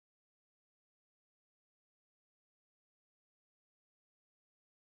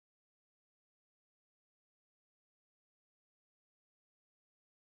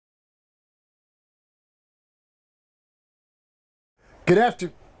Good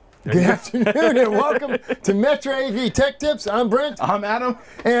afternoon and welcome to Metra AV Tech Tips. I'm Brent. I'm Adam.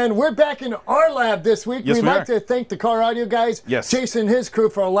 And we're back in our lab this week. Yes, We'd like to thank the Car Audio guys, Jason and his crew,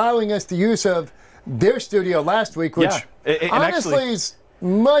 for allowing us the use of their studio last week, which honestly is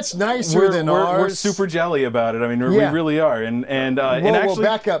much nicer than ours. We're super jelly about it. I mean, we really are. Whoa,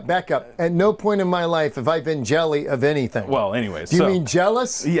 back up. At no point in my life have I been jelly of anything. Well, anyways. Do you mean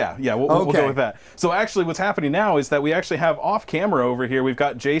jealous? Yeah, we'll go with that. So actually what's happening now is that we actually have off camera over here, we've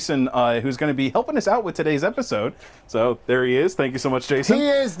got Jason who's going to be helping us out with today's episode. So there he is. Thank you so much, Jason. He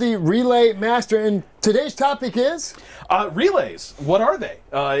is the relay master, and today's topic is? Relays. What are they?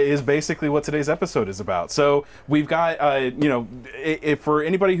 Is basically what today's episode is about. So we've got, for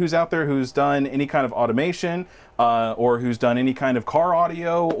anybody who's out there who's done any kind of automation or who's done any kind of car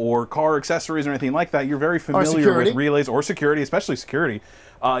audio or car accessories or anything like that, you're very familiar with relays, or security, especially security.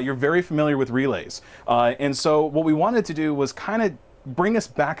 You're very familiar with relays. And so what we wanted to do was kind of bring us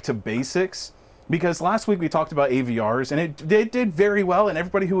back to basics, because last week we talked about AVRs, and it did very well, and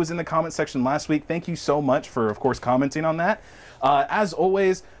everybody who was in the comment section last week, thank you so much for, of course, commenting on that. As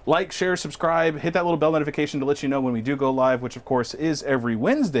always, like, share, subscribe, hit that little bell notification to let you know when we do go live, which of course is every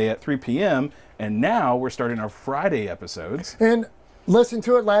Wednesday at 3 p.m. And now we're starting our Friday episodes. And listen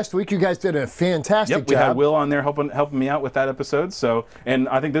to it last week. You guys did a fantastic job. We had Will on there helping me out with that episode. So, and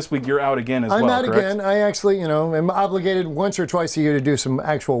I think this week you're out again as well. I'm out again. I actually, am obligated once or twice a year to do some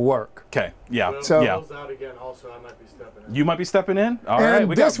actual work. Okay. Yeah. Will's out again. Also, I might be stepping in. You might be stepping in. All right.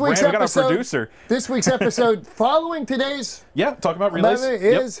 We got our producer. This week's episode, following today's, talk about relays,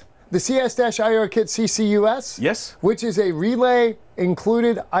 is the CS-IR Kit CCUS. Yes. Which is a relay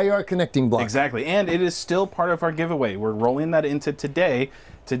included IR connecting block. Exactly, and it is still part of our giveaway. We're rolling that into today.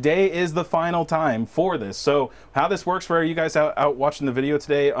 Today is the final time for this. So how this works for you guys out watching the video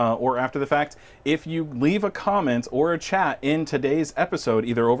today or after the fact, if you leave a comment or a chat in today's episode,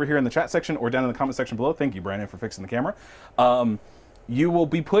 either over here in the chat section or down in the comment section below, thank you, Brandon, for fixing the camera, you will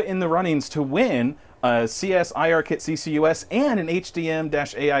be put in the runnings to win a CS-IR Kit CCUS and an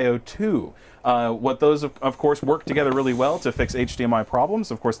HDM-AIO2. What those, of course, work together really well to fix HDMI problems.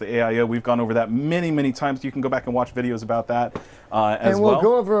 Of course, the AIO, we've gone over that many times. You can go back and watch videos about that as well. And we'll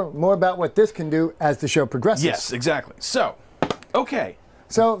go over more about what this can do as the show progresses. Yes, exactly. So, okay.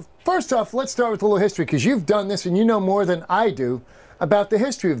 So, first off, let's start with a little history, because you've done this and you know more than I do about the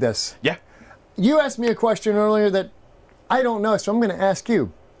history of this. Yeah. You asked me a question earlier that I don't know, so I'm going to ask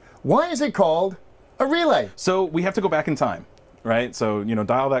you. Why is it called a relay? So we have to go back in time, right? So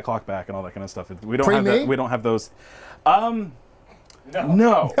dial that clock back and all that kind of stuff. We don't have that. We don't have those.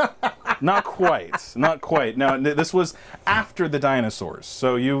 No, not quite. Not quite. No, this was after the dinosaurs.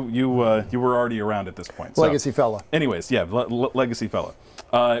 So you were already around at this point. Legacy fella. Anyways, yeah, legacy fella.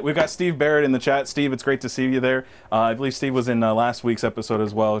 We've got Steve Barrett in the chat. Steve, it's great to see you there. I believe Steve was in last week's episode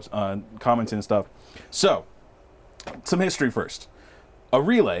as well, commenting and stuff. So, some history first. A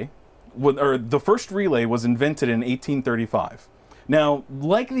relay, the first relay was invented in 1835. Now,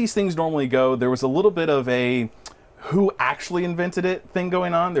 like these things normally go, there was a little bit of a who actually invented it thing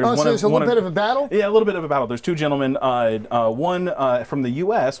going on. There's so there's a little bit of a battle? Yeah, a little bit of a battle. There's two gentlemen. One from the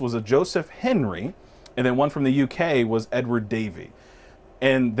U.S. was a Joseph Henry, and then one from the U.K. was Edward Davy.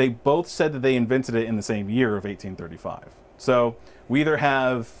 And they both said that they invented it in the same year of 1835. So we either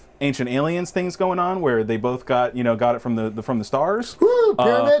have ancient aliens things going on where they both got it from the stars. Woo,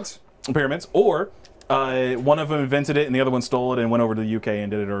 pyramids. Pyramids, or one of them invented it and the other one stole it and went over to the UK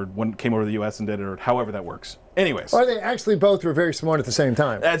and did it, or one came over to the US and did it, or however that works. Anyways. Or they actually both were very smart at the same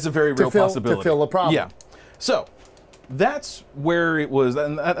time. That's a very real possibility. To fill a problem. Yeah. So that's where it was,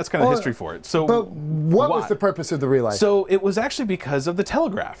 and that's kind of history for it. So, but what was the purpose of the relay? So it was actually because of the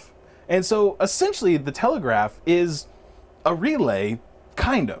telegraph. And so essentially the telegraph is a relay.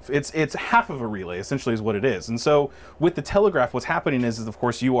 Kind of. It's half of a relay, essentially, is what it is. And so with the telegraph, what's happening is of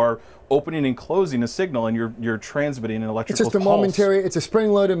course, you are opening and closing a signal, and you're transmitting an electrical pulse. It's just a momentary, it's a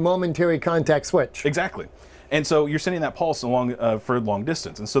spring-loaded momentary contact switch. Exactly. And so you're sending that pulse along for long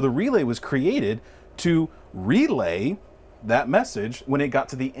distance. And so the relay was created to relay that message when it got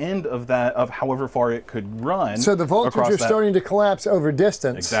to the end of however far it could run. So the voltage is starting to collapse over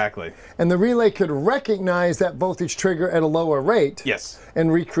distance. Exactly. And the relay could recognize that voltage trigger at a lower rate. Yes.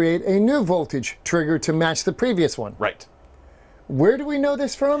 And recreate a new voltage trigger to match the previous one. Right. Where do we know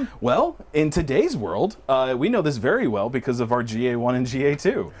this from? Well, in today's world, we know this very well because of our GA1 and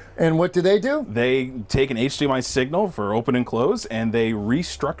GA2. And what do? They take an HDMI signal for open and close, and they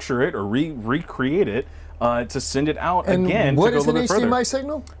restructure it or recreate it to send it out again. What is an HDMI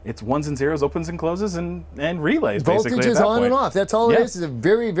signal? It's ones and zeros, opens and closes, and relays. Voltage basically is on and off. That's all it is. It's a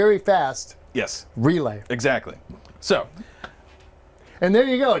very, very fast relay. Exactly. So And there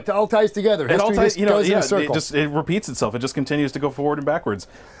you go. It all ties together. History all ties, goes in a circle. It repeats itself. It just continues to go forward and backwards.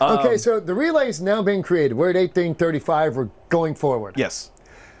 Okay, so the relay is now being created. We're at 1835. We're going forward. Yes.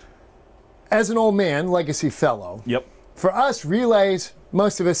 As an old man, legacy fellow. Yep. For us, relays,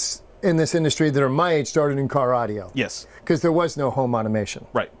 most of us in this industry that are my age started in car audio. Yes. Because there was no home automation.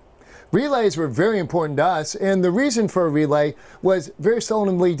 Right. Relays were very important to us, and the reason for a relay was very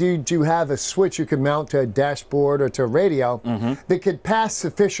seldomly did you have a switch you could mount to a dashboard or to a radio that could pass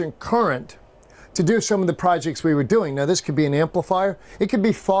sufficient current to do some of the projects we were doing. Now, this could be an amplifier. It could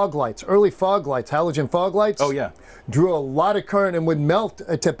be fog lights, early fog lights, halogen fog lights. Oh, yeah. Drew a lot of current and would melt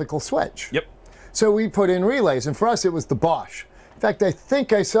a typical switch. Yep. So we put in relays, and for us, it was the Bosch. In fact, I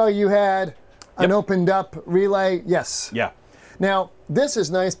think I saw you had an opened up relay. Yes. Yeah. Now, this is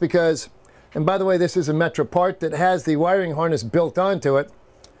nice because, and by the way, this is a Metra part that has the wiring harness built onto it,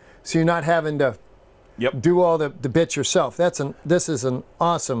 so you're not having to do all the bits yourself. This is an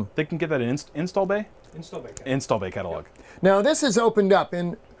awesome. They can get that in install bay? Install bay catalog. Install bay catalog. Yep. Now, this is opened up,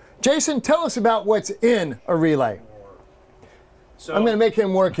 and Jason, tell us about what's in a relay. So I'm going to make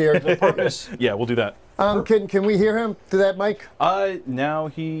him work here. The purpose. Yeah, we'll do that. Can we hear him through that mic? Now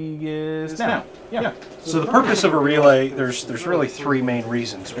he is now. Yeah. So the purpose of a relay, there's really three main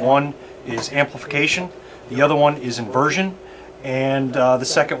reasons. One is amplification, the other one is inversion, and the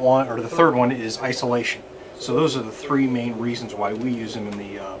second one, or the third one, is isolation. So those are the three main reasons why we use them in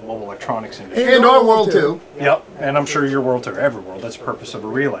the mobile electronics industry. And our world too. Yep, and I'm sure your world too, every world. That's the purpose of a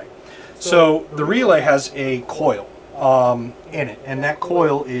relay. So the relay has a coil in it, and that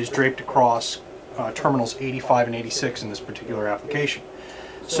coil is draped across terminals 85 and 86 in this particular application.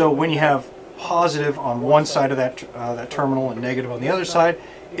 So when you have positive on one side of that terminal and negative on the other side,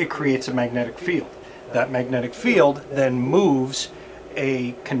 it creates a magnetic field. That magnetic field then moves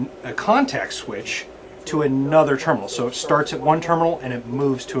a contact switch to another terminal. So it starts at one terminal and it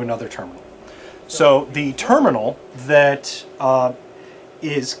moves to another terminal. So the terminal that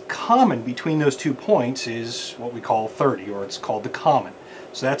is common between those 2 points is what we call 30, or it's called the common.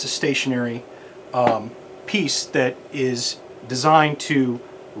 So that's a stationary piece that is designed to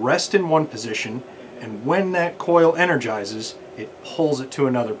rest in one position, and when that coil energizes, it pulls it to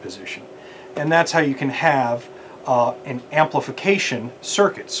another position. And that's how you can have an amplification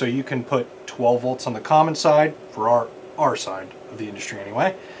circuit. So you can put 12 volts on the common side, for our side of the industry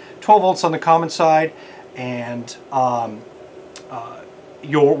anyway, 12 volts on the common side, and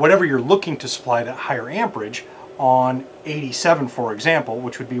whatever you're looking to supply that higher amperage on 87, for example,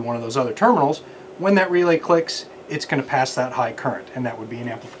 which would be one of those other terminals. When that relay clicks, it's going to pass that high current, and that would be an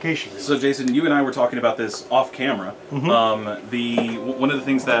amplification relay. So Jason, you and I were talking about this off camera. One of the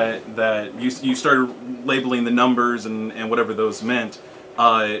things that you started labeling the numbers and whatever those meant.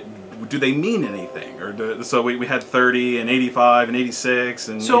 Do they mean anything? Or so we had 30 and 85 and 86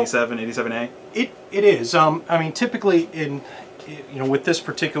 and 87, 87A? It is. I mean, typically with this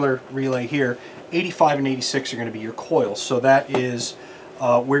particular relay here, 85 and 86 are going to be your coils. So that is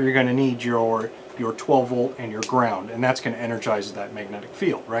where you're going to need your 12 volt and your ground, and that's going to energize that magnetic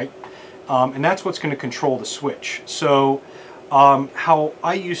field, right? And that's what's going to control the switch. So how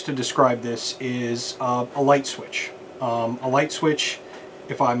I used to describe this is a light switch. A light switch,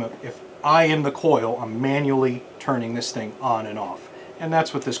 if I am the coil, I'm manually turning this thing on and off. And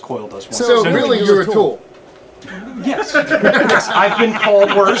that's what this coil does. So really you're a tool. Yes. Yes, I've been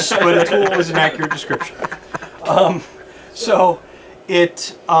called worse, but a tool is an accurate description.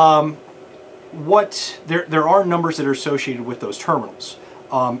 There are numbers that are associated with those terminals.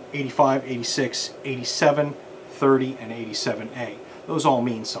 85, 86, 87, 30, and 87A. Those all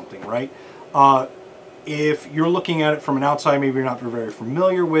mean something, right? If you're looking at it from an outside, maybe you're not very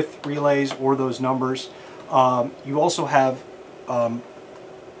familiar with relays or those numbers, you also have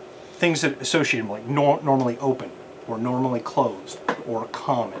things that associate them, like normally open, or normally closed, or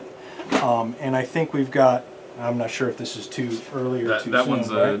common. And I think we've got, I'm not sure if this is too early or too soon. That one's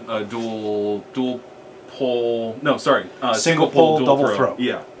right? a dual pole, no, sorry. Single pole, double throw.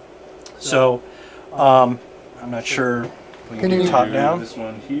 Yeah. So, I'm not sure. Can you top down? This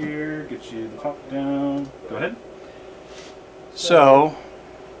one here, get you the top down. Go ahead. So,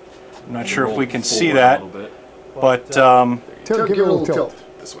 I'm not sure if we can see that, but give it a little tilt.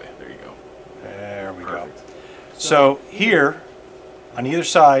 This way. There you go. There we go. So here, on either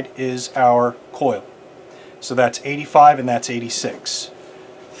side is our coil. So that's 85 and that's 86.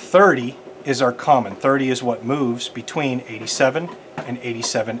 30 is our common. 30 is what moves between 87 and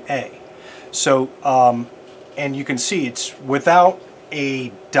 87A. So, and you can see it's without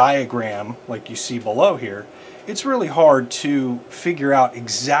a diagram like you see below here, it's really hard to figure out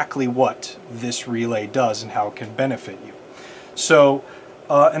exactly what this relay does and how it can benefit you. So,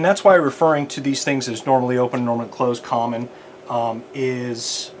 and that's why referring to these things as normally open, normally closed, common,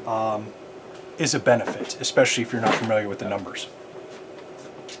 is a benefit, especially if you're not familiar with the numbers.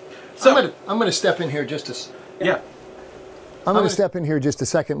 So I'm gonna step in here just a Yeah. I'm gonna step in here just a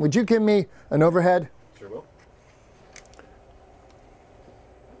second. Would you give me an overhead? Sure will.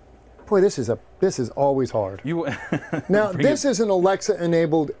 Boy, this is always hard. You Now, this is an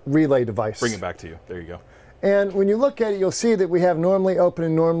Alexa-enabled relay device. bring it back to you. There you go. And when you look at it, you'll see that we have normally open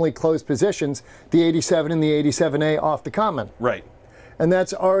and normally closed positions, the 87 and the 87A off the common. Right. And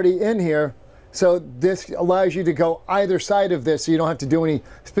that's already in here. So this allows you to go either side of this, so you don't have to do any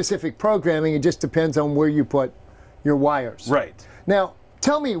specific programming. It just depends on where you put your wires. Right. Now,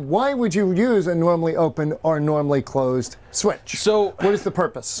 tell me, why would you use a normally open or normally closed switch? So, what is the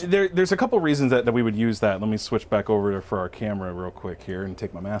purpose? There's a couple reasons that we would use that. Let me switch back over for our camera real quick here and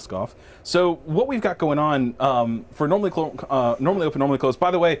take my mask off. So what we've got going on for normally open, normally closed.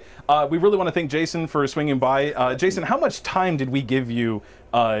 By the way, we really want to thank Jason for swinging by. Jason, how much time did we give you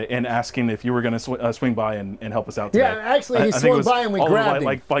in asking if you were going to swing by and help us out today? Yeah, actually, he swung by and we grabbed him.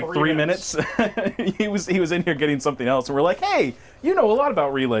 Like 3 minutes. he was in here getting something else, and we're like, hey, you know a lot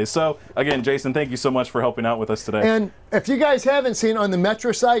about relays. So again, Jason, thank you so much for helping out with us today. And if you guys haven't seen on the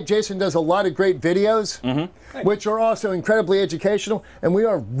Metra site, Jason does a lot of great videos, which are also incredibly educational, and we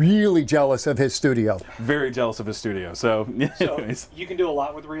are really jealous of his studio. Very jealous of his studio. So, anyways. You can do a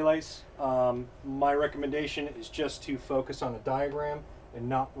lot with relays. My recommendation is just to focus on a diagram and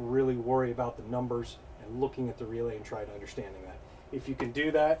not really worry about the numbers and looking at the relay and try to understanding that. If you can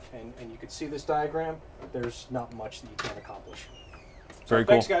do that and you can see this diagram, there's not much that you can accomplish. Very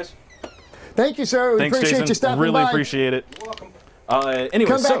cool. Thanks, guys. Thank you, sir. We Thanks, appreciate Jason. you stopping Really by. appreciate it. You're welcome. Anyway,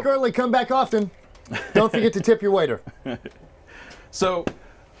 Come back early, come back often. Don't forget to tip your waiter. So,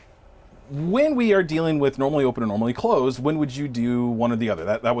 when we are dealing with normally open and normally closed, when would you do one or the other?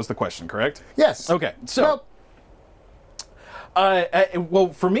 That was the question, correct? Yes. Okay. So,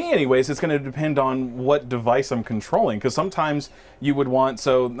 well, for me, anyways, it's going to depend on what device I'm controlling. Because sometimes you would want.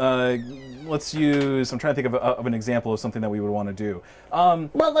 So, let's use. I'm trying to think of an example of something that we would want to do.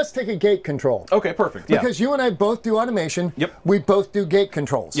 Well, let's take a gate control. Okay, perfect. Yeah. Because you and I both do automation. Yep. We both do gate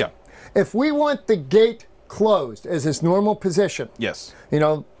controls. Yeah. If we want the gate closed as its normal position, Yes. you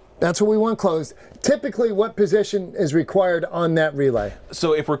know, that's what we want closed. Typically, what position is required on that relay?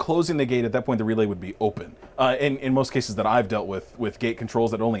 So if we're closing the gate, at that point the relay would be open. In most cases that I've dealt with gate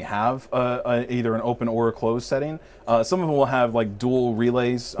controls that only have either an open or a closed setting, some of them will have like dual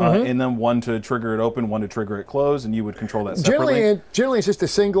relays in them, one to trigger it open, one to trigger it closed, and you would control that separately. Generally it's just a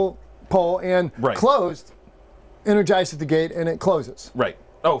single pole, and closed energizes the gate and it closes. Right.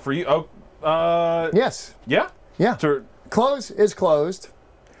 Oh, for you? Oh, yes. Yeah? Yeah. Close is closed.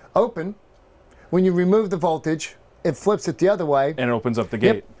 Open, when you remove the voltage, it flips it the other way. And it opens up the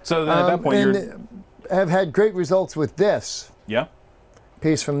gate. Yep. So then at that point and have had great results with this. Yeah.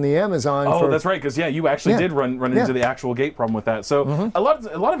 Piece from the Amazon. Oh, that's right, because you actually did run into the actual gate problem with that. So a lot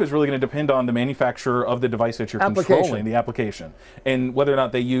of it's really going to depend on the manufacturer of the device that you're controlling, the application, and whether or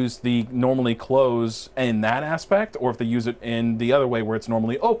not they use the normally close in that aspect, or if they use it in the other way where it's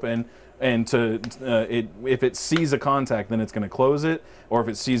normally open. And if it sees a contact, then it's going to close it, or if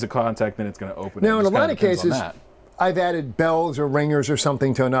it sees a contact, then it's going to open it. Now, in a lot of cases, that. I've added bells or ringers or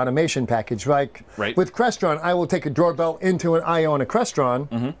something to an automation package. Like with Crestron, I will take a doorbell into an I/O on a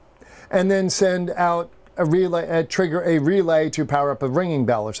Crestron, and then send out a relay, trigger a relay to power up a ringing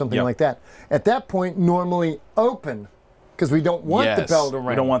bell or something like that. At that point, normally open, because we don't want the bell to ring.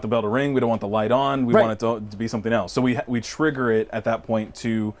 We don't want the bell to ring. We don't want the light on. We want it to be something else. So we trigger it at that point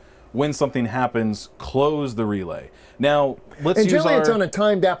to, when something happens, close the relay. Now let's use generally it's on a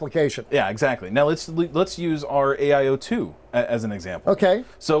timed application. Yeah, exactly. Now let's use our AIO2 as an example. Okay.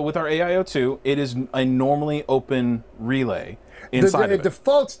 So with our AIO2, it is a normally open relay inside of it. It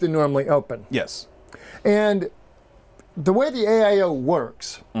defaults to normally open. Yes. And the way the AIO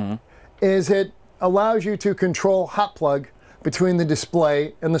works is it allows you to control hot plug between the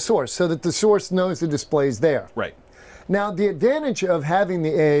display and the source, so that the source knows the display is there. Right. Now, the advantage of having the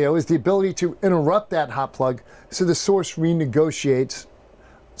AIO is the ability to interrupt that hot plug so the source renegotiates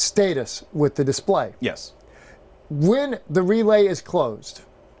status with the display. Yes. When the relay is closed,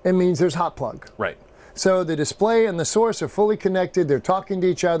 it means there's hot plug. Right. So the display and the source are fully connected, they're talking to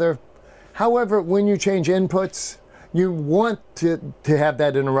each other. However, when you change inputs, you want to have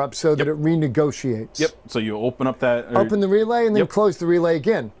that interrupt so that it renegotiates. Yep. So you open up that. Open the relay and then close the relay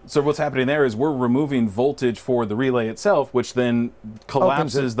again. So what's happening there is we're removing voltage for the relay itself, which then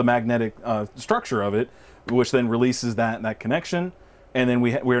collapses the magnetic structure of it, which then releases that connection. and then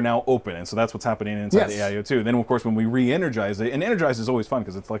we're now open, and so that's what's happening inside the AIO2. Then, of course, when we re-energize it, and energize is always fun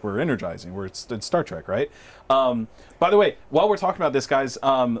because it's like we're energizing, it's Star Trek, right? By the way, while we're talking about this, guys,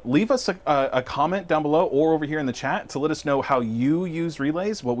 leave us a comment down below or over here in the chat to let us know how you use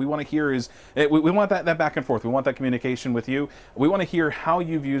relays. What we want to hear is, we want that back and forth. We want that communication with you. We want to hear how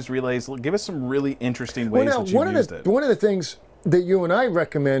you've used relays. Give us some really interesting ways that you've used it. One of the things that you and I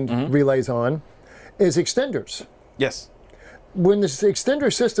recommend relays on is extenders. Yes. When the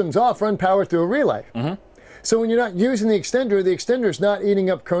extender system's off, run power through a relay. So when you're not using the extender's not eating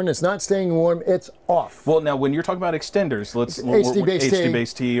up current, it's not staying warm, it's off. Well, now when you're talking about extenders,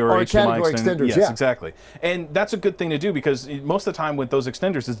 HD-based or HDMI category extenders. Yes, exactly. And that's a good thing to do because most of the time with those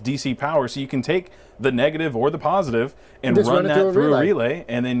extenders, it's DC power, so you can take the negative or the positive and run that through a relay.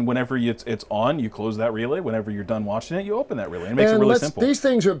 And then whenever it's on, you close that relay. Whenever you're done watching it, you open that relay. It makes it really simple. These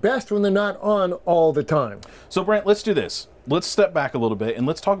things are best when they're not on all the time. So Brent, let's do this. Let's step back a little bit and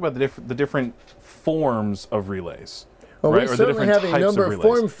let's talk about the different forms of relays. Well, we certainly have a number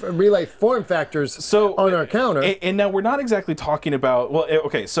of relay form factors on our counter. And now we're not exactly talking about, well,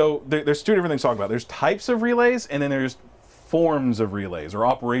 okay, so there's two different things to talk about. There's types of relays and then there's forms of relays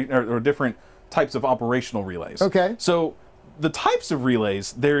or different types of operational relays. Okay. So the types of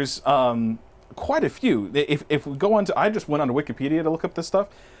relays, there's quite a few. If we go on to, I just went on to Wikipedia to look up this stuff,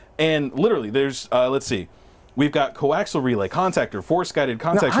 and literally there's, let's see, we've got coaxial relay, contactor, force-guided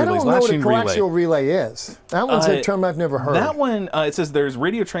contact relays, latching relay. I don't know what a coaxial relay is. That one's a term I've never heard. That one, it says there's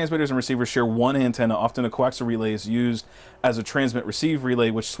radio transmitters and receivers share one antenna. Often a coaxial relay is used as a transmit-receive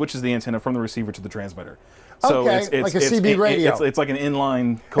relay, which switches the antenna from the receiver to the transmitter. So okay, it's like a CB radio. It's like an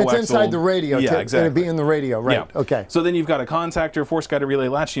inline coaxial. It's inside the radio. Yeah, exactly. It'd be in the radio, right? Yeah. Okay. So then you've got a contactor, force-guided relay,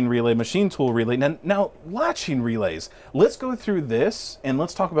 latching relay, machine tool relay. Now, latching relays. Let's go through this, and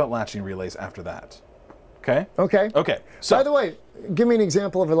let's talk about latching relays after that. Okay? Okay. Okay. So, by the way, give me an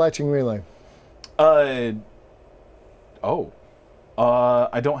example of a latching relay. I don't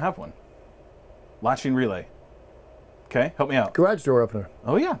have one. Latching relay. Okay, help me out. Garage door opener.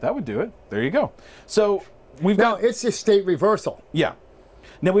 Oh yeah, that would do it. There you go. So we've got. It's just state reversal. Yeah.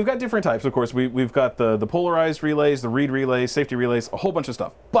 Now we've got different types. Of course, we've got the polarized relays, the read relays, safety relays, a whole bunch of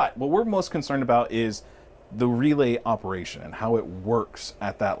stuff. But what we're most concerned about is the relay operation and how it works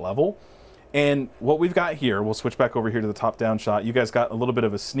at that level. And what we've got here, we'll switch back over here to the top-down shot. You guys got a little bit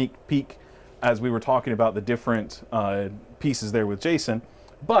of a sneak peek as we were talking about the different pieces there with Jason.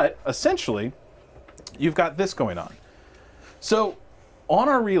 But essentially, you've got this going on. So on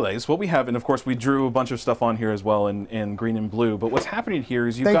our relays, what we have, and of course we drew a bunch of stuff on here as well in green and blue, but what's happening here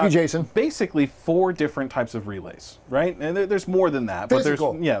is you've got Jason. Basically 4 different types of relays, right? And there's more than that.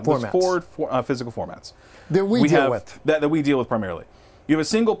 Physical but there's 4 physical formats. That we deal with. That we deal with primarily. You have a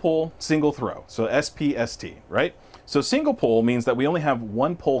single pull, single throw, so SPST, right? So single pull means that we only have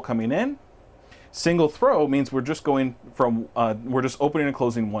one pull coming in. Single throw means we're just going from, we're just opening and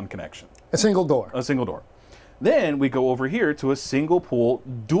closing one connection. A single door. A single door. Then we go over here to a single pull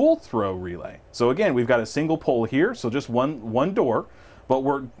dual throw relay. So again, we've got a single pull here, so just one door, but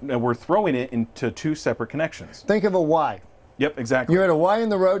we're throwing it into 2 separate connections. Think of a Y. Yep, exactly. You're at a Y in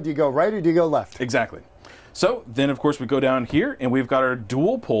the road, do you go right or do you go left? Exactly. So then, of course, we go down here and we've got our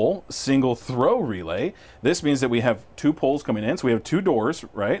dual pull single throw relay. This means that we have 2 pulls coming in. So we have 2 doors,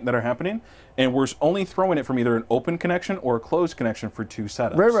 right, that are happening. And we're only throwing it from either an open connection or a closed connection for 2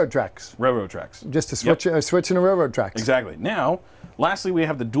 setups. Railroad tracks. Railroad tracks. Just a switch, a switch in a railroad tracks. Exactly. Now, lastly, we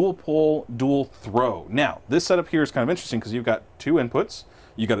have the dual pull, dual throw. Now, this setup here is kind of interesting because you've got 2 inputs,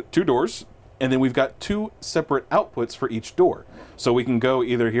 you got 2 doors, and then we've got 2 separate outputs for each door. So we can go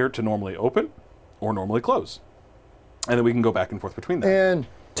either here to normally open or normally close. And then we can go back and forth between them. And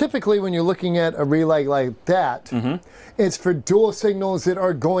typically when you're looking at a relay like that, it's for dual signals that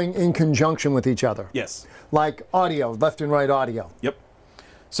are going in conjunction with each other. Yes. Like audio, left and right audio. Yep.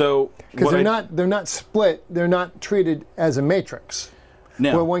 So because they're not split, they're not treated as a matrix.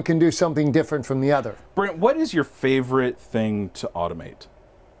 Now, where one can do something different from the other. Brent, what is your favorite thing to automate?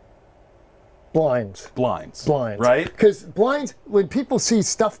 Blinds. Blinds. Blinds. Right? Because blinds, when people see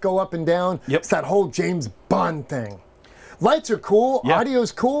stuff go up and down, yep. It's that whole James Bond thing. Lights are cool, yeah.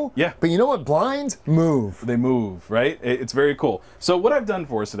 Audio's cool, yeah. But you know what? Blinds move. They move, right? It's very cool. So what I've done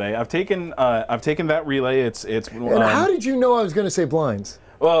for us today, I've taken that relay. And how did you know I was going to say blinds?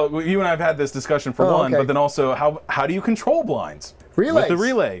 Well, you and I have had this discussion for one, okay. But then also how do you control blinds? Relays. With the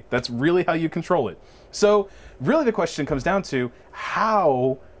relay. That's really how you control it. So really the question comes down to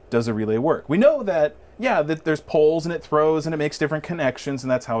how does a relay work? We know that, yeah, that there's poles and it throws and it makes different connections and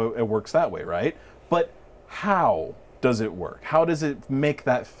that's how it works that way, right? But how does it work? How does it make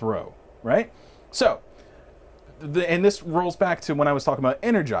that throw, right? So and this rolls back to when I was talking about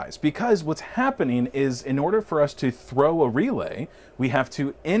energize, because what's happening is in order for us to throw a relay, we have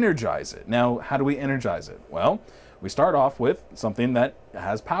to energize it. Now, how do we energize it? Well, we start off with something that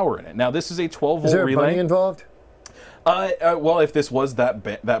has power in it. Now, this is a 12-volt relay. Is there a bunny involved? Well, if this was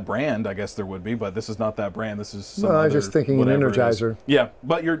that brand, I guess there would be, but this is not that brand. This is some I was other, just thinking an Energizer. Yeah,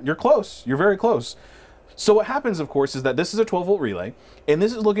 but you're close. You're very close. So what happens, of course, is that this is a 12-volt relay, and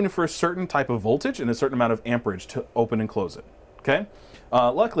this is looking for a certain type of voltage and a certain amount of amperage to open and close it. Okay.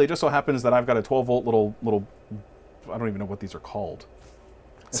 Luckily, it just so happens that I've got a 12-volt little. I don't even know what these are called.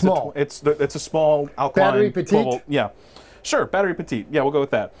 Small. It's a small alkaline Battery petite. 12-volt. Yeah, sure. Battery petite. Yeah, we'll go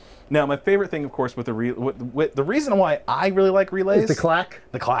with that. Now, my favorite thing, of course, with the reason why I really like relays Is the clack.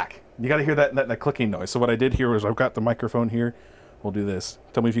 The clack. You got to hear that clicking noise. So what I did here was I've got the microphone here. We'll do this.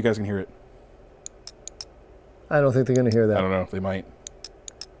 Tell me if you guys can hear it. I don't think they're going to hear that. I don't know. They might.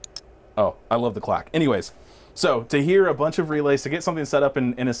 Oh, I love the clack. Anyways, so to hear a bunch of relays, to get something set up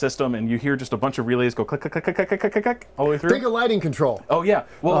in a system, and you hear just a bunch of relays go click, click, click, click, click, click, click, click, all the way through. Think of lighting control. Oh yeah.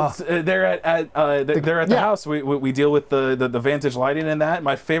 Well, they're at the house. We deal with the Vantage lighting and that.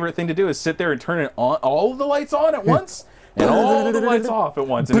 My favorite thing to do is sit there and turn it on, all of the lights on at once, and all the lights off at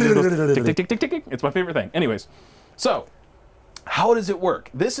once. And it goes tick, tick, tick, tick, tick, tick. It's my favorite thing. Anyways, so. How does it work?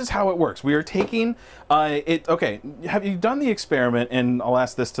 This is how it works. We are taking it. Okay, have you done the experiment? And I'll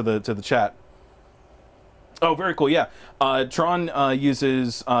ask this to the chat. Oh, very cool. Yeah, Tron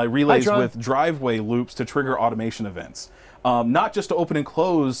uses relays with driveway loops to trigger automation events, not just to open and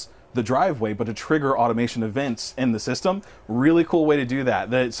close the driveway, but to trigger automation events in the system. Really cool way to do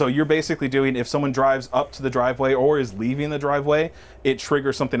that. So you're basically doing, if someone drives up to the driveway or is leaving the driveway, it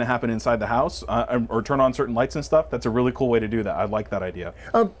triggers something to happen inside the house or turn on certain lights and stuff. That's a really cool way to do that. I like that idea.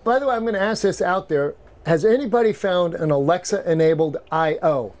 By the way, I'm going to ask this out there. Has anybody found an Alexa-enabled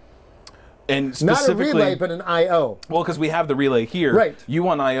I/O? And specifically, not a relay, but an I/O. Well, because we have the relay here. Right. You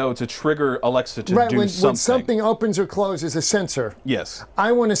want I/O to trigger Alexa to do when something. When something opens or closes a sensor. Yes.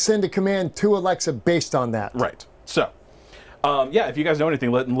 I want to send a command to Alexa based on that. Right. So, yeah, if you guys know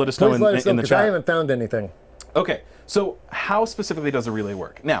anything, let us know in the chat. I haven't found anything. Okay. So how specifically does a relay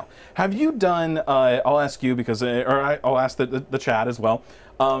work? Now, have you done, I'll ask you because, I'll ask the chat as well.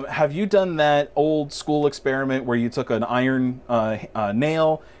 Have you done that old school experiment where you took an iron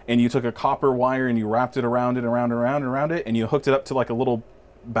nail and you took a copper wire and you wrapped it around it, around it, and you hooked it up to like a little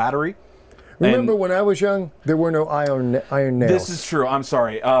battery? Remember when I was young, there were no iron nails. This is true. I'm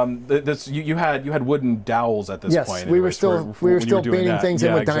sorry. You had wooden dowels at this point. Yes, we were still beating things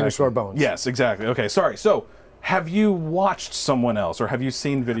in with dinosaur bones. Yes, exactly. Okay, sorry. So, have you watched someone else, or have you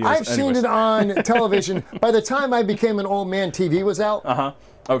seen videos? I've seen it on television. By the time I became an old man, TV was out.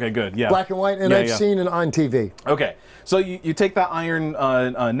 Okay, good. Yeah. Black and white, and I've seen it on TV. Okay, so you take that iron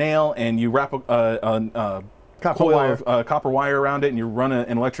nail and you wrap a copper wire around it, and you run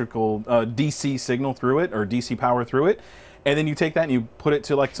an electrical DC signal through it, or DC power through it, and then you take that and you put it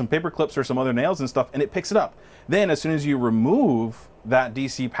to like some paper clips or some other nails and stuff, and it picks it up. Then as soon as you remove that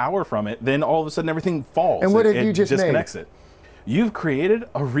DC power from it, then all of a sudden everything falls. And what have you just disconnects made? It. You've created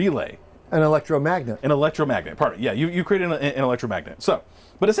a relay. An electromagnet. An electromagnet. Pardon me. Yeah, you created an electromagnet. So,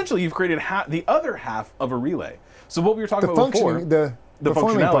 but essentially you've created the other half of a relay. So what we were talking about before. The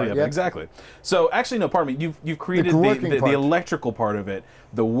functionality of it, exactly. So actually, no, pardon me. You've created the electrical part of it,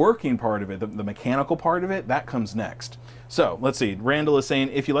 the working part of it, the mechanical part of it. That comes next. So let's see. Randall is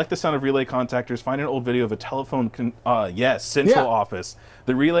saying, if you like the sound of relay contactors, find an old video of a telephone. Yes, central office.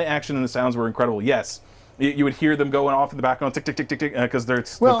 The relay action and the sounds were incredible. Yes, you would hear them going off in the background, tick tick tick tick tick, because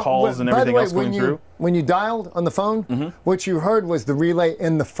there's the calls and everything else going through. When you dialed on the phone, what you heard was the relay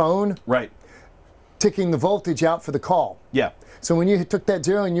in the phone. Right. Ticking the voltage out for the call. Yeah. So when you took that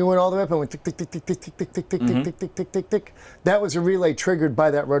zero and you went all the way up and went tick tick tick tick tick tick tick tick tick tick tick tick tick tick tick, that was a relay triggered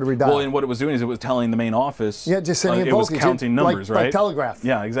by that rotary dial. Well, and what it was doing is it was telling the main office. Yeah, just sending it voltage. Was counting numbers, right? Like telegraph.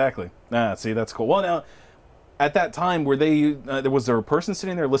 Yeah, exactly. See, that's cool. Well, now, at that time, were they? Was there a person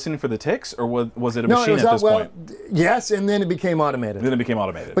sitting there listening for the ticks, or was it a machine at this point? Yes, and then it became automated. Then it became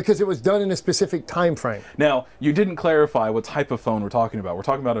automated because it was done in a specific time frame. Now, you didn't clarify what type of phone we're talking about. We're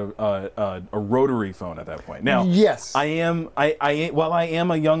talking about a rotary phone at that point. Now, yes, I am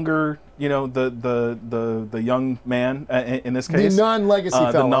a younger, the young man in this case, the non-legacy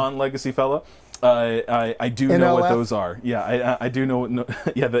fellow. The non-legacy fellow. I do NLF? know what those are. Yeah, I do know.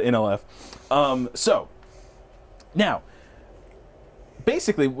 Yeah, the NLF. So. Now,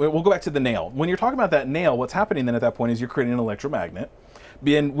 basically, we'll go back to the nail. When you're talking about that nail, what's happening then at that point is you're creating an electromagnet.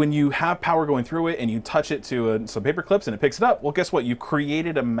 And when you have power going through it and you touch it to some paper clips and it picks it up, well, guess what? You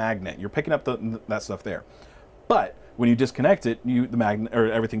created a magnet. You're picking up that stuff there. But When you disconnect it, the magnet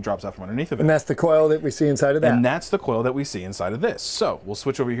or everything drops out from underneath of it. And that's the coil that we see inside of that. And that's the coil that we see inside of this. So we'll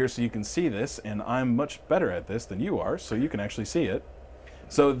switch over here so you can see this, and I'm much better at this than you are, so you can actually see it.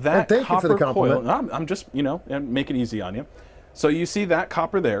 So that thank you for the copper compliment. coil, I'm just, you know, make it easy on you. So you see that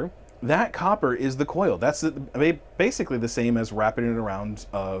copper there. That copper is the coil. That's basically the same as wrapping it around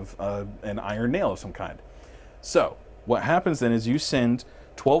of an iron nail of some kind. So what happens then is you send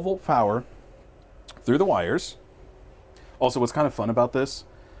 12-volt power through the wires. Also, what's kind of fun about this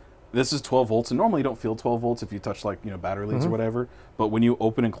is 12 volts, and normally you don't feel 12 volts if you touch, like, you know, battery leads or whatever, but when you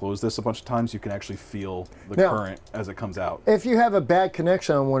open and close this a bunch of times, you can actually feel the current as it comes out. If you have a bad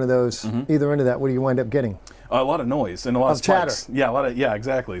connection on one of those, either end of that, what do you wind up getting? A lot of noise and a lot of chatter. spikes. Yeah,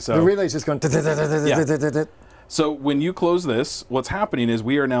 exactly. So The relay's just going... So when you close this, what's happening is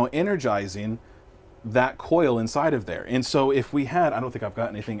we are now energizing that coil inside of there. And so if we had, I don't think I've got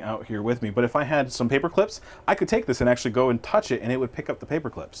anything out here with me, but if I had some paper clips, I could take this and actually go and touch it, and it would pick up the paper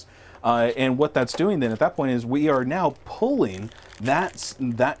clips. And what that's doing then at that point is we are now pulling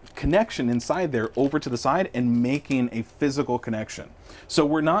that connection inside there over to the side and making a physical connection. So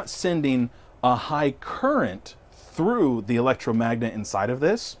we're not sending a high current through the electromagnet inside of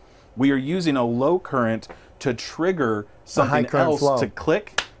this. We are using a low current to trigger something else to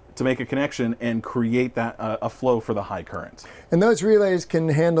click, to make a connection and create that a flow for the high current. And those relays can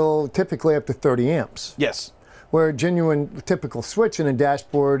handle typically up to 30 amps. Yes. Where a genuine typical switch in a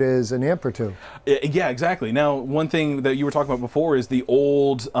dashboard is an amp or two. Yeah, exactly. Now, one thing that you were talking about before is the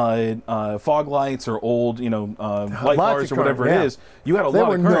old fog lights or old, you know, light bars or whatever it is. You had a lot of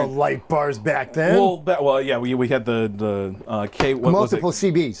current. There were no light bars back then. Well, yeah, we had the K. What multiple was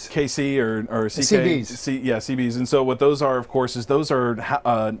it? CBs. KC or CK. CBs. Yeah, CBs. And so what those are, of course, is those are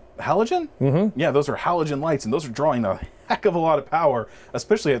halogen. Yeah, those are halogen lights, and those are drawing a heck of a lot of power,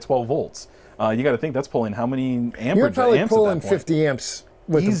 especially at 12 volts. You got to think that's pulling how many amperage? You're probably pulling at that point? 50 amps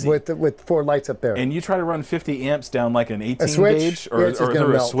with 4 lights up there. And you try to run 50 amps down like an 18 switch, gauge or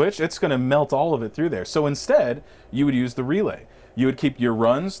a switch, it's going to melt all of it through there. So instead, you would use the relay. You would keep your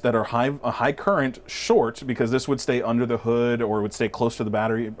runs that are high current short, because this would stay under the hood or would stay close to the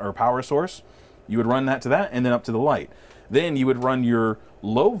battery or power source. You would run that to that and then up to the light. Then you would run your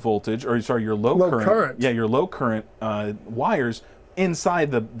low voltage, or sorry, your low current. Yeah, your low current wires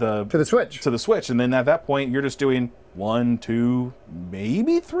inside the to the switch. And then at that point you're just doing 1, 2,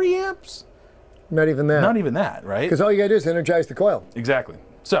 maybe 3 amps. Not even that. Not even that, right? Because all you gotta do is energize the coil. Exactly.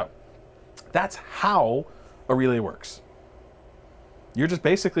 So that's how a relay works. You're just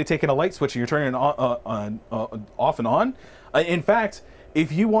basically taking a light switch and you're turning it off and on. In fact,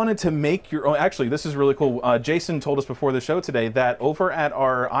 if you wanted to make your own, actually, this is really cool. Jason told us before the show today that over at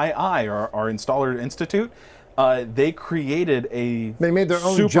our II, our Installer Institute, they created they made their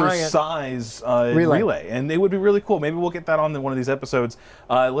own super size relay, and it would be really cool. Maybe we'll get that on one of these episodes.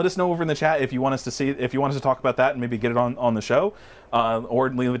 Let us know over in the chat if you want us to see, if you want us to talk about that, and maybe get it on the show, or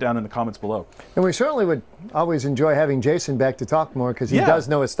leave it down in the comments below. And we certainly would always enjoy having Jason back to talk more, because he does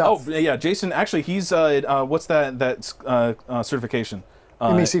know his stuff. Oh yeah, Jason. Actually, he's what's that certification?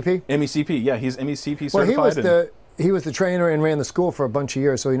 MECP. MECP. Yeah, he's MECP certified. Well, he was the trainer and ran the school for a bunch of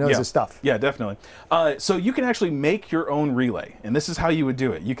years, so he knows his stuff. Yeah, definitely. So you can actually make your own relay, and this is how you would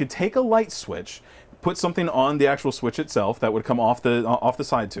do it. You could take a light switch, put something on the actual switch itself that would come off the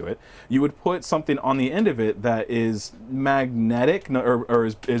side to it. You would put something on the end of it that is magnetic, or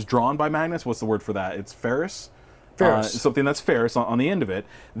is drawn by magnets. What's the word for that? It's ferrous. Something that's ferrous on the end of it.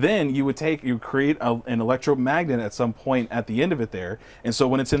 Then you create an electromagnet at some point at the end of it there, and so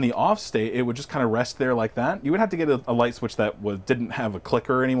when it's in the off state, it would just kind of rest there like that. You would have to get a light switch that didn't have a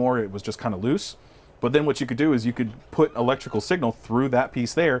clicker anymore. It was just kind of loose. But then what you could do is you could put electrical signal through that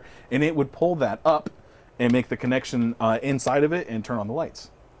piece there, and it would pull that up and make the connection inside of it and turn on the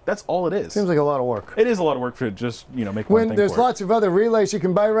lights. That's all it is. Seems like a lot of work. It is a lot of work to just make one thing for it. When there's lots of other relays you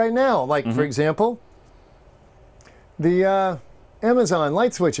can buy right now, like for example, the Amazon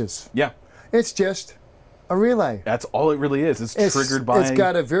light switches. Yeah. It's just a relay. That's all it really is. It's triggered by... It's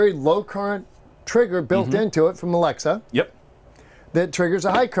got a very low current trigger built into it from Alexa. Yep. That triggers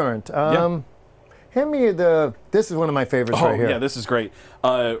a high current. Hand me this is one of my favorites right here. Yeah, this is great.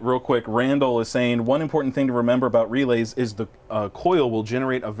 Real quick, Randall is saying, one important thing to remember about relays is the coil will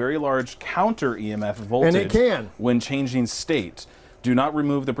generate a very large counter EMF voltage. And it can. When changing state. Do not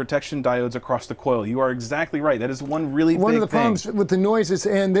remove the protection diodes across the coil. You are exactly right. That is one really big thing. One of the problems with the noises,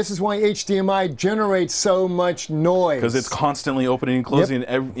 and this is why HDMI generates so much noise. Because it's constantly opening and closing.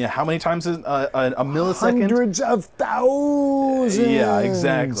 Yep. How many times a millisecond? Hundreds of thousands. Yeah,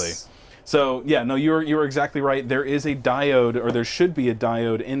 exactly. So yeah, no, you're exactly right. There is a diode, or there should be a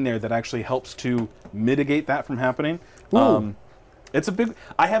diode in there that actually helps to mitigate that from happening. It's a big.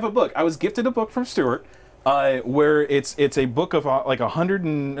 I have a book. I was gifted a book from Stuart, where it's a book of like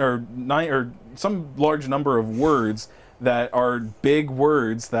 109 or some large number of words that are big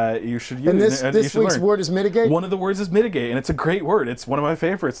words that you should use. And this week's word is mitigate? One of the words is mitigate, and it's a great word. It's one of my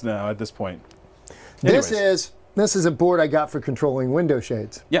favorites now at this point. This is a board I got for controlling window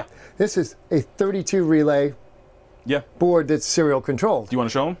shades. Yeah. This is a 32 relay board that's serial controlled. Do you want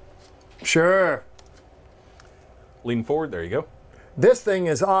to show them? Sure. Lean forward. There you go. This thing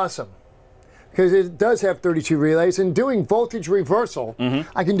is awesome because it does have 32 relays, and doing voltage reversal,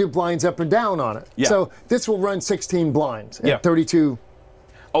 I can do blinds up and down on it. Yeah. So this will run 16 blinds at 32.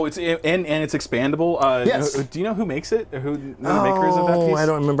 Oh, it's and it's expandable. Yes. Do you know who makes it? Or who the maker is of that piece? I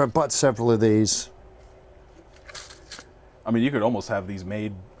don't remember. I bought several of these. I mean, you could almost have these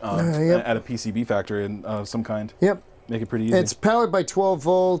made at a PCB factory in some kind. Yep. Make it pretty easy. It's powered by 12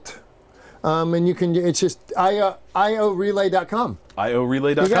 volt, and you can. It's just iorelay.com.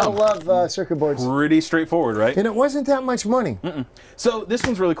 iorelay.com. You gotta love circuit boards. Pretty straightforward, right? And it wasn't that much money. So this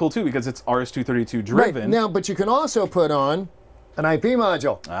one's really cool too because it's RS-232 driven. Right now, but you can also put on an IP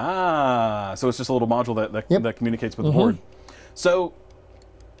module. Ah, so it's just a little module that communicates with the board. So,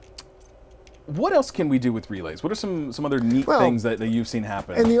 what else can we do with relays? What are some other neat things that you've seen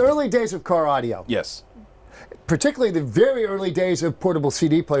happen? In the early days of car audio. Yes. Particularly the very early days of portable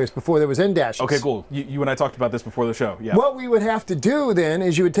CD players before there was in-dashes. Okay, cool. You and I talked about this before the show. Yeah. What we would have to do then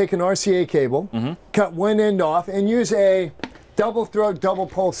is you would take an RCA cable, cut one end off, and use a double throw, double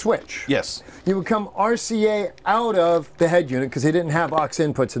pole switch. Yes. You would come RCA out of the head unit because they didn't have aux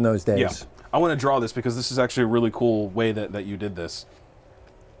inputs in those days. Yeah. I want to draw this because this is actually a really cool way that you did this.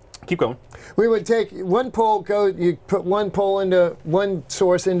 Keep going. We would take one pole, you put one pole into one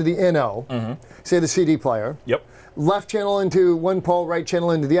source into the NO, say the CD player. Yep. Left channel into one pole, right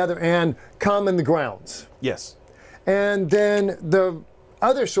channel into the other, and common the grounds. Yes. And then the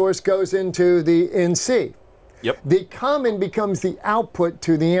other source goes into the NC. Yep. The common becomes the output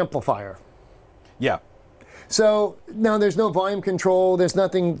to the amplifier. Yeah. So now there's no volume control, there's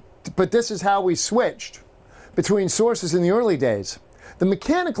nothing, but this is how we switched between sources in the early days. The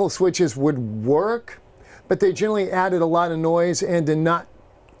mechanical switches would work, but they generally added a lot of noise and did not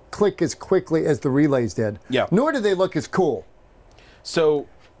click as quickly as the relays did. Yeah. Nor did they look as cool. So,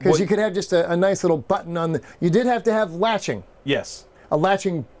 because you could have just a nice little button on the, you did have to have latching. Yes. A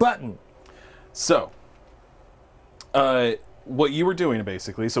latching button. So, what you were doing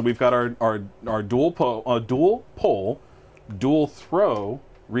basically, so we've got our dual pole, dual throw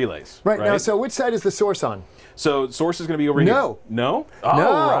relays. Right now, so which side is the source on? So source is going to be over here. No. No? Oh,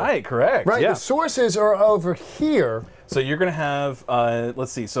 no. Right, correct. Right, yeah. the sources are over here. So you're going to have,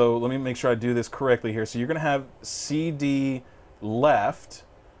 let's see, so let me make sure I do this correctly here. So you're going to have CD left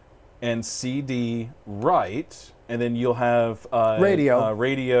and CD right, and then you'll have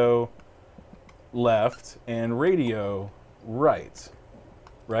radio left and radio right,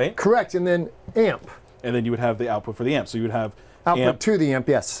 right? Correct, and then amp. And then you would have the output for the amp. So you would have output amp to the amp,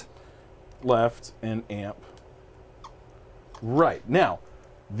 yes. Left and amp right. Now,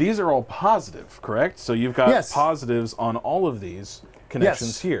 these are all positive, correct? So you've got positives on all of these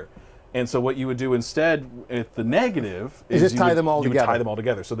connections here. And so what you would do instead with the negative is just tie them all together. You would tie them all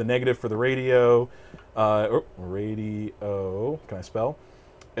together. So the negative for the radio, radio, can I spell?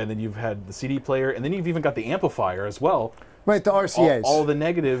 And then you've had the CD player, and then you've even got the amplifier as well. Right, the RCAs. All the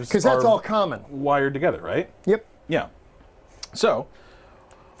negatives because that's all common. Wired together, right? Yep. Yeah. So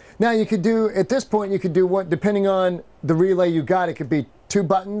now you could do, at this point, you could do what, depending on the relay you got, it could be 2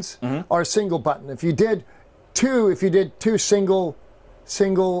 buttons or a single button. If you did two single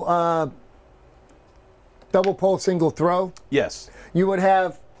double pole, single throw, yes, you would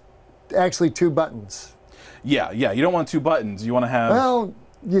have actually 2 buttons. Yeah, you don't want 2 buttons. You want to have. Well,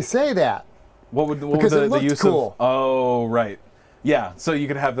 you say that. What would because the it looked use cool. of? Oh, right. Yeah, so you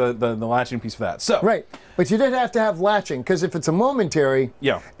could have the latching piece for that. So right, but you did have to have latching because if it's a momentary,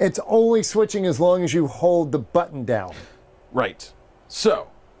 it's only switching as long as you hold the button down. Right. So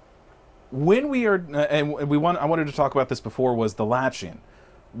when we are, I wanted to talk about this before, was the latching.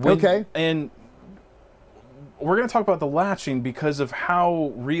 And we're going to talk about the latching because of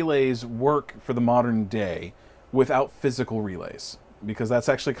how relays work for the modern day without physical relays. Because that's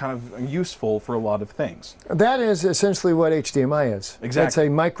actually kind of useful for a lot of things. That is essentially what HDMI is. Exactly. It's a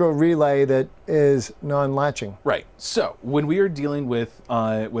micro relay that is non-latching. Right. So when we are dealing with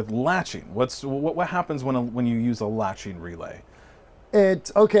latching, what happens when you use a latching relay?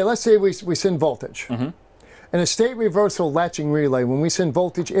 Okay. Let's say we send voltage, And a state reversal latching relay, when we send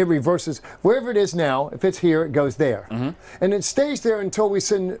voltage, it reverses wherever it is now. If it's here, it goes there. And it stays there until we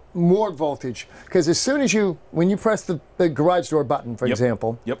send more voltage. Because as soon as when you press the garage door button, for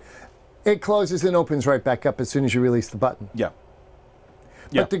example, it closes and opens right back up as soon as you release the button.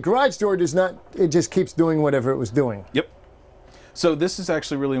 But the garage door does not, it just keeps doing whatever it was doing. So this is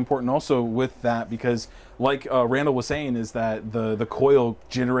actually really important also with that, because like Randall was saying, is that the coil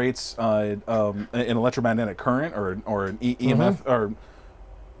generates an electromagnetic current or an EMF or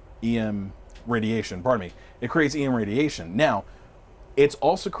EM radiation, pardon me. It creates EM radiation. Now, it's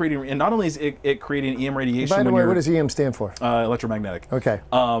also creating, and not only is it creating EM radiation. By the way, what does EM stand for? Electromagnetic. Okay.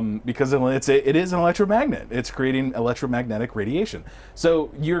 Because it is an electromagnet. It's creating electromagnetic radiation.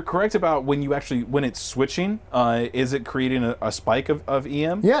 So you're correct about when it's switching, is it creating a spike of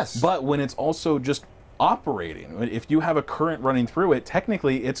EM? Yes. But when it's also just operating, if you have a current running through it,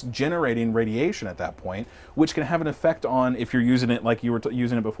 technically it's generating radiation at that point, which can have an effect on if you're using it like you were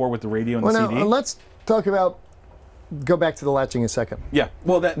using it before with the radio and the CD. Now, let's talk about. Go back to the latching a second. Yeah,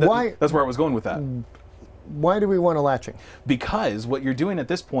 well, that's where I was going with that. Why do we want a latching? Because what you're doing at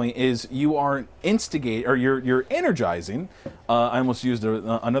this point is you are you're energizing. I almost used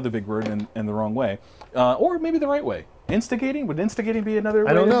another big word in the wrong way, or maybe the right way. Instigating? Would instigating be another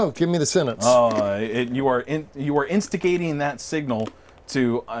way? I don't know. Give me the sentence. You are instigating that signal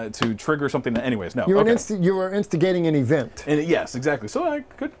to trigger something. Anyways, no. You are instigating an event. And yes, exactly. So I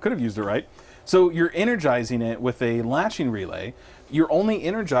could have used it right. So you're energizing it with a latching relay. You're only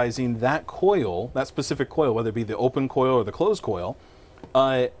energizing that coil, that specific coil, whether it be the open coil or the closed coil,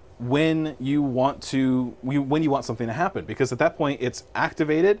 when you want something to happen. Because at that point, it's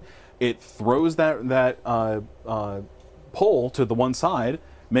activated. It throws that pole to the one side,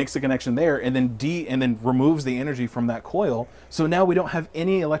 makes the connection there, and then removes the energy from that coil. So now we don't have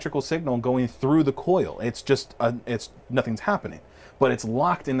any electrical signal going through the coil. It's just nothing's happening, but it's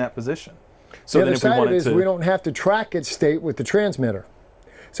locked in that position. So the other side of it is we don't have to track its state with the transmitter.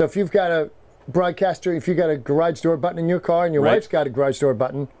 So if you've got a broadcaster, if you've got a garage door button in your car and your wife's got a garage door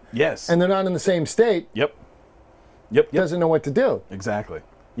button, yes, and they're not in the same state, yep, doesn't know what to do. Exactly.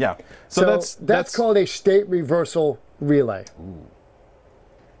 Yeah. So that's called a state reversal relay. Ooh.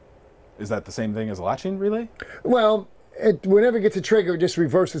 Is that the same thing as a latching relay? Well, whenever it gets a trigger, it just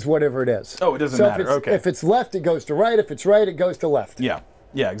reverses whatever it is. Oh, it doesn't matter. If it's left, it goes to right. If it's right, it goes to left. Yeah.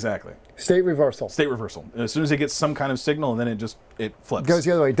 Yeah, exactly. State reversal. State reversal. As soon as it gets some kind of signal, and then it flips. Goes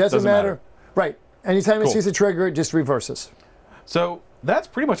the other way. Doesn't matter. Right. Anytime it sees a trigger, it just reverses. So that's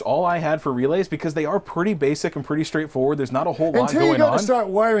pretty much all I had for relays, because they are pretty basic and pretty straightforward. There's not a whole lot going on. Until you got to start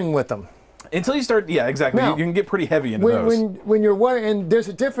wiring with them. Until you start, yeah, exactly. Now, you can get pretty heavy into those. When you're wiring, and there's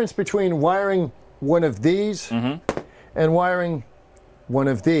a difference between wiring one of these and wiring one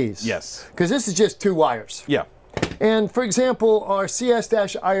of these. Yes. Because this is just two wires. Yeah. And for example, our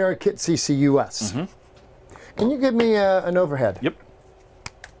CS-IR kit CCUS. Can you give me an overhead? Yep.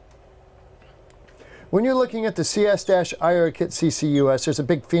 When you're looking at the CS-IR kit CCUS, there's a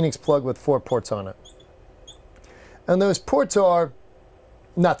big Phoenix plug with 4 ports on it. And those ports are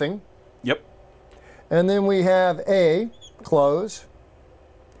nothing. Yep. And then we have A, close.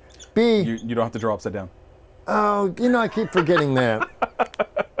 B. You don't have to draw upside down. Oh, I keep forgetting that.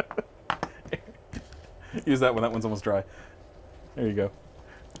 Use that one. That one's almost dry. There you go.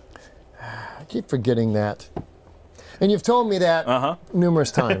 I keep forgetting that. And you've told me that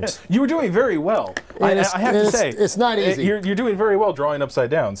numerous times. You were doing very well. I have to say. It's not easy. You're doing very well drawing upside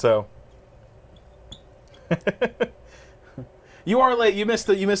down, so. You are late. You missed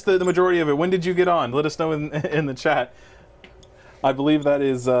the majority of it. When did you get on? Let us know in the chat. I believe that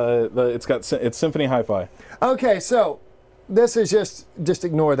is it's Symphony Hi-Fi. Okay, so this is just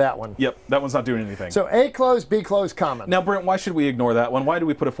ignore that one. Yep, that one's not doing anything. So A close, B close, common. Now, Brent, why should we ignore that one? Why do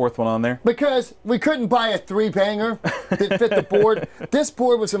we put a fourth one on there? Because we couldn't buy a 3-banger that fit the board. This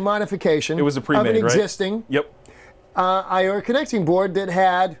board was a modification. It was a pre-made, of an existing IR connecting board that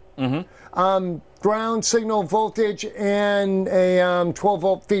had ground signal voltage and a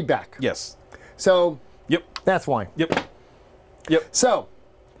 12-volt feedback. Yes. So that's why. Yep. So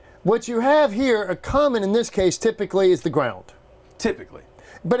what you have here, a common in this case, typically is the ground. Typically.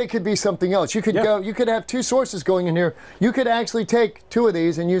 But it could be something else. You could you could have 2 sources going in here. You could actually take 2 of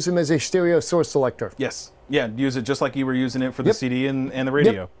these and use them as a stereo source selector. Yes. Yeah, use it just like you were using it for the CD and the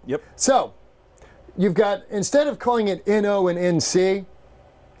radio. Yep. So you've got, instead of calling it NO and NC,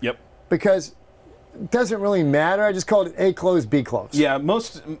 because it doesn't really matter, I just called it A close, B close. Yeah,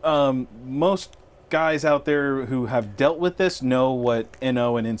 most guys out there who have dealt with this know what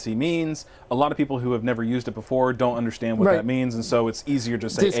NO and NC means. A lot of people who have never used it before don't understand what that means, and so it's easier to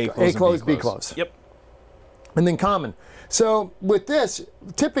say A close, A close, B close. Yep. and then common. So with this,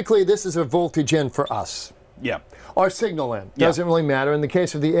 typically this is a voltage in for us. Yeah. Our signal in. Doesn't really matter. In the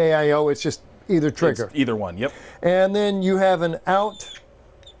case of the AIO, it's just either trigger. It's either one, yep. And then you have an out.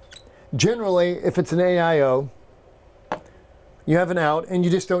 Generally, if it's an AIO, you have an out and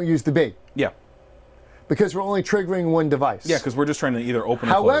you just don't use the B. Yeah. Because we're only triggering one device. Yeah, because we're just trying to either open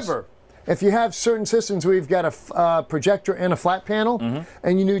or However, close. if you have certain systems where you've got a projector and a flat panel,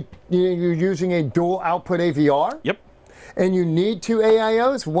 and you're using a dual output AVR, Yep. and you need two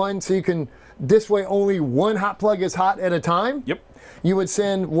AIOs, one so you can, this way only one hot plug is hot at a time, Yep. you would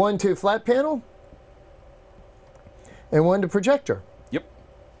send one to flat panel and one to projector. Yep.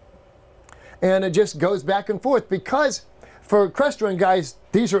 And it just goes back and forth because for Crestron guys,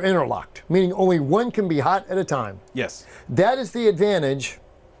 these are interlocked, meaning only one can be hot at a time. Yes. That is the advantage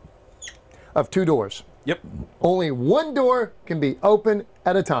of two doors. Yep. Only one door can be open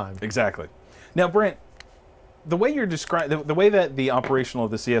at a time. Exactly. Now, Brent, the way you're describing, the way that the operational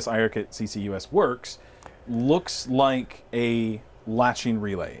of the CS IRCIT CCUS works looks like a latching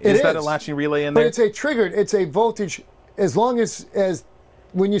relay. Is that a latching relay in there? But it's a triggered, it's a voltage, as long as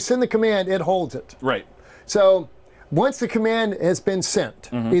when you send the command, it holds it. Right. So once the command has been sent,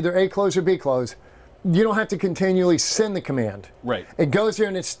 either A close or B close, you don't have to continually send the command. Right. It goes there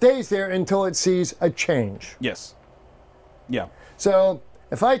and it stays there until it sees a change. Yes. Yeah. So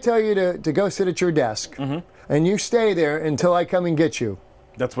if I tell you to go sit at your desk and you stay there until I come and get you.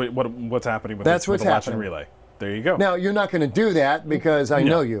 That's what's happening with That's the what's latching happening. relay. There you go. Now, you're not going to do that because I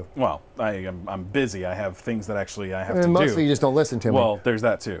know you. Well, I'm busy. I have things that actually I have to And do. mostly you just don't listen to me. Well, there's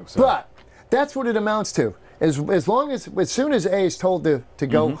that too. So. But that's what it amounts to. As soon as A is told to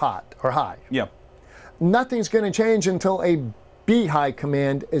go hot or high, Yeah. nothing's going to change until a B high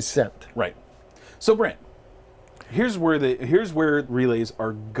command is sent. Right. So, Brent, here's where relays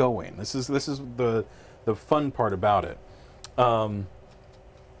are going. This is the fun part about it.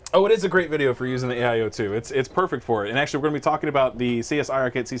 Oh, it is a great video for using the AIO too. It's perfect for it. And actually, we're going to be talking about the CS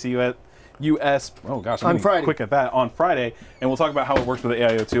IRCIT CCUS. Oh gosh, I'm Friday. Quick at that on Friday, and we'll talk about how it works with the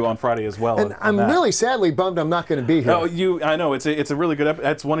AIO 2 on Friday as well. And I'm really sadly bummed I'm not going to be here. Oh, I know it's a really good.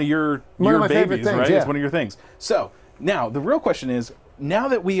 That's one of your One of my favorite babies, things, right? yeah. It's one of your things. So now the real question is: now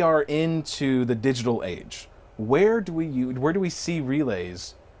that we are into the digital age, where do we see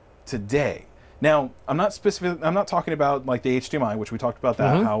relays today? Now, I'm not talking about like the HDMI, which we talked about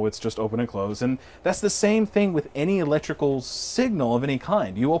that, how it's just open and close. And that's the same thing with any electrical signal of any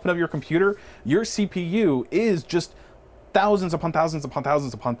kind. You open up your computer, your CPU is just thousands upon thousands upon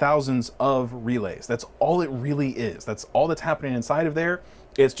thousands upon thousands of relays. That's all it really is. That's all that's happening inside of there.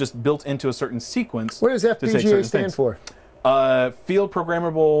 It's just built into a certain sequence. What does FPGA stand for? Field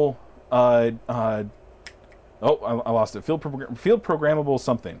programmable... Oh, I lost it. Field programmable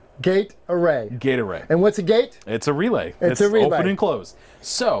something. Gate array. Gate array. And what's a gate? It's a relay. It's a relay. Open and close.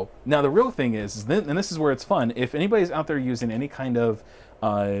 So now the real thing is, and this is where it's fun. If anybody's out there using any kind of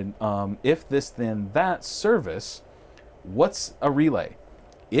if this then that service, what's a relay?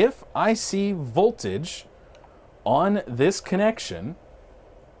 If I see voltage on this connection,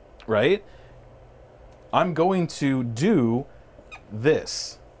 right? I'm going to do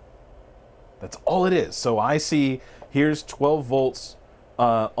this. That's all it is. So I see here's 12 volts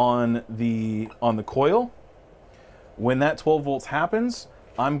on the coil. When that 12 volts happens,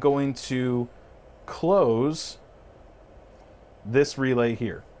 I'm going to close this relay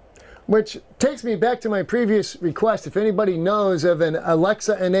here. Which takes me back to my previous request. If anybody knows of an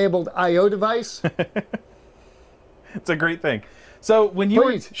Alexa-enabled I/O device, it's a great thing. So when you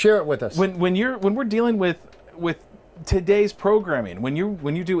please share it with us. When we're dealing with today's programming, when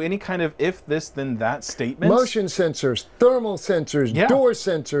you do any kind of if this then that statements, motion sensors, thermal sensors, door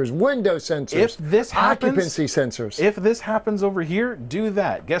sensors, window sensors, if this happens, occupancy sensors. If this happens over here, do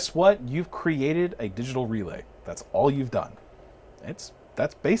that. Guess what? You've created a digital relay. That's all you've done.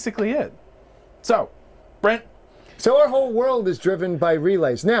 That's basically it. So, Brent. So our whole world is driven by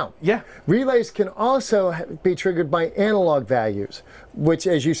relays. Now, yeah, relays can also be triggered by analog values, which,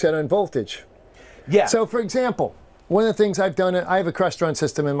 as you said, on voltage. Yeah. So, for example, one of the things I've done, I have a Crestron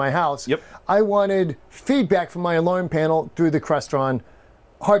system in my house. Yep. I wanted feedback from my alarm panel through the Crestron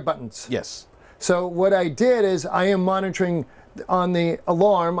hard buttons. Yes. So what I did is I am monitoring on the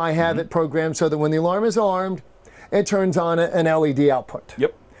alarm. I have it programmed so that when the alarm is armed, it turns on an LED output.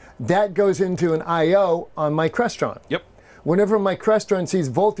 Yep. That goes into an I/O on my Crestron. Yep. Whenever my Crestron sees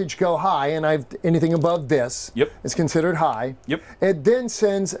voltage go high, and anything above this Yep. is considered high, Yep. it then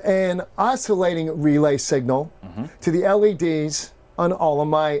sends an oscillating relay signal to the LEDs on all of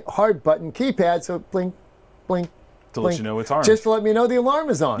my hard button keypads. So blink, blink, To blink, let you know it's armed. just to let me know the alarm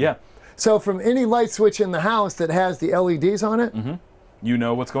is on. Yeah. So from any light switch in the house that has the LEDs on it, You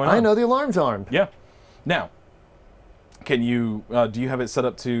know what's going on. I know the alarm's armed. Yeah. Now, can you, do you have it set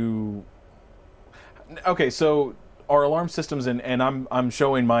up to, okay, so are alarm systems, and I'm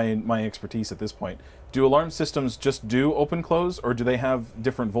showing my expertise at this point, do alarm systems just do open close, or do they have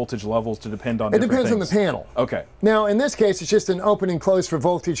different voltage levels to depend on It different depends on the things? panel. Okay. Now, in this case, it's just an open and close for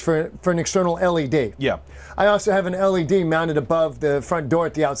voltage for an external LED. Yeah. I also have an LED mounted above the front door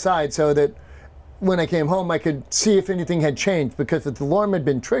at the outside so that when I came home, I could see if anything had changed, because if the alarm had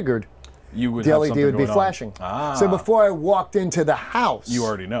been triggered, You would the have LED something would be going on. flashing. Ah. So before I walked into the house, You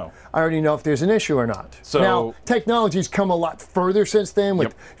already know. I already know if there's an issue or not. So- now, technology's come a lot further since then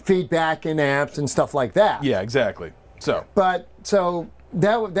with feedback and apps and stuff like that. Yeah, exactly. So, But so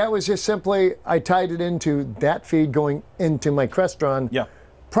that was just simply, I tied it into that feed going into my Crestron yeah.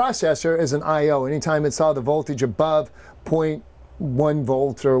 processor as an I/O. Anytime it saw the voltage above 0.1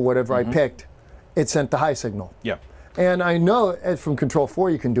 volts or whatever I picked, it sent the high signal. Yeah. And I know from Control 4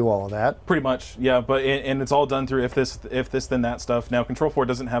 you can do all of that. Pretty much, yeah, but and it's all done through if this then that stuff. Now Control 4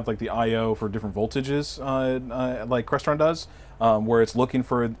 doesn't have like the I/O for different voltages like Crestron does, where it's looking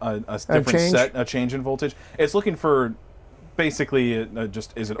for a different change? a change in voltage. It's looking for basically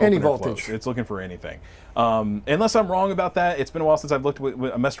just is it open Any or voltage. closed. It's looking for anything. Unless I'm wrong about that, it's been a while since I've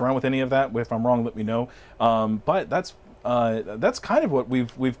messed around with any of that. If I'm wrong, let me know. But that's kind of what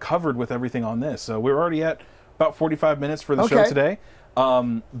we've covered with everything on this. So we're already at about 45 minutes for the show Okay. today.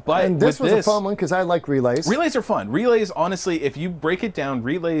 But And this with was a fun one because I like relays. Relays are fun. Relays, honestly, if you break it down,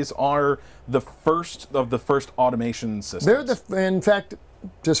 relays are the first of the first automation systems. They're in fact,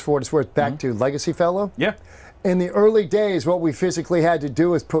 just for what it's worth, back to Legacy Fellow. Yeah. In the early days, what we physically had to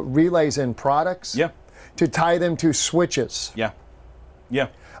do is put relays in products Yeah. to tie them to switches. Yeah. Yeah.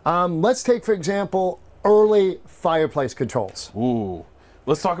 Let's take, for example, early fireplace controls. Ooh.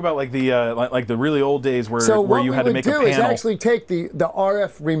 Let's talk about like the like the really old days where So where what you we had to would make a do panel. is actually take the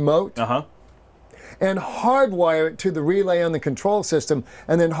RF remote and hardwire it to the relay on the control system,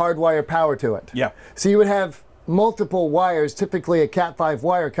 and then hardwire power to it. Yeah. So you would have multiple wires, typically a Cat5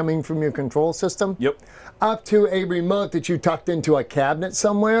 wire coming from your control system, Yep. up to a remote that you tucked into a cabinet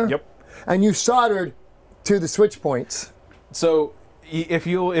somewhere. Yep. And you soldered to the switch points. So if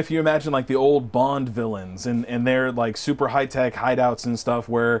you imagine like the old Bond villains and their like super high tech hideouts and stuff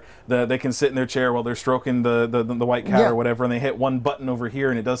where they can sit in their chair while they're stroking the white cat Yeah. or whatever, and they hit one button over here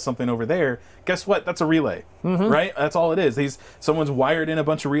and it does something over there. Guess what? That's a relay, right? That's all it is. Someone's wired in a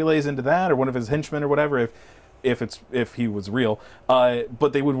bunch of relays into that, or one of his henchmen or whatever. If he was real,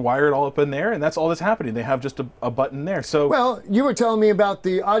 but they would wire it all up in there, and that's all that's happening. They have just a button there. So Well, you were telling me about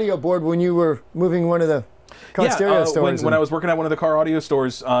the audio board when you were moving one of the car stereo stores. when I was working at one of the car audio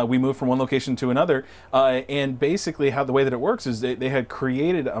stores, we moved from one location to another, and basically how the way that it works is they had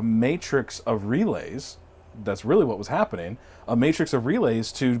created a matrix of relays. That's really what was happening. A matrix of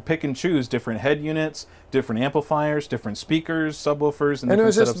relays to pick and choose different head units, different amplifiers, different speakers, subwoofers, and and it different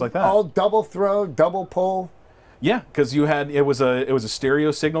was just setups like that. all double throw, double pull. Yeah, because it was a stereo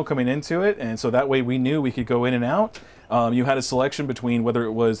signal coming into it, and so that way we knew we could go in and out. You had a selection between whether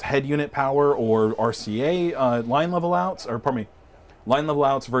it was head unit power or RCA line level outs, or pardon me, line level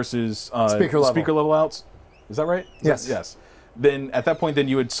outs versus Speaker level outs. Is that right? Yes. Yes. Then at that point, then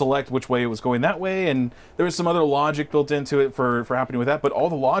you would select which way it was going that way, and there was some other logic built into it for happening with that. But all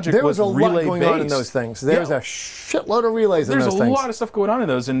the logic There was a lot relay going based. on in those things. There's Yeah. a shitload of relays in There's those a things. lot of stuff going on in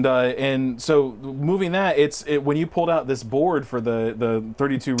those, and so moving that, when you pulled out this board for the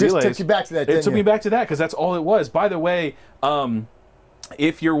 32 Just relays, took you back to that, It didn't took me you? back to that because that's all it was. By the way,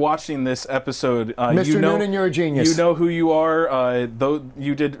 if you're watching this episode, Mr. you know, Noonan, you're a genius. You know who you are. Though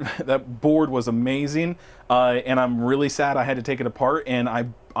you did that board was amazing, and I'm really sad I had to take it apart, and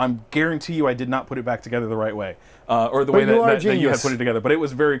I'm guarantee you I did not put it back together the right way, or the way you are a that you had genius. put it together. But it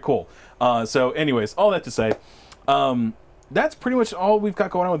was very cool. So, anyways, all that to say, that's pretty much all we've got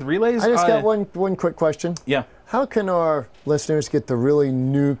going on with relays. I just got one quick question. Yeah. How can our listeners get the really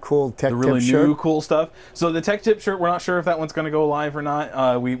new, cool Tech The really Tip new shirt? cool stuff. So the Tech Tip shirt, we're not sure if that one's going to go live or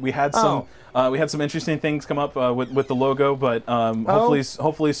not. We had some interesting things come up with the logo, but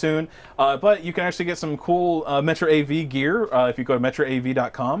hopefully soon. But you can actually get some cool Metra AV gear if you go to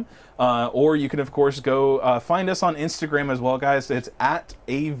metraav.com, or you can of course go find us on Instagram as well, guys. It's at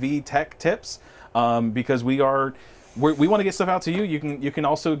AV Tech Tips because we are we want to get stuff out to you. You can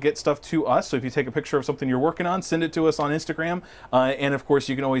also get stuff to us. So if you take a picture of something you're working on, send it to us on Instagram. And of course,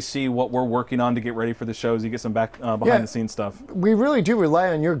 you can always see what we're working on to get ready for the shows. You get some behind the scenes stuff. We really do rely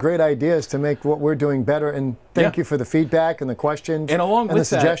on your great ideas to make what we're doing better. And thank you for the feedback and the questions and along with the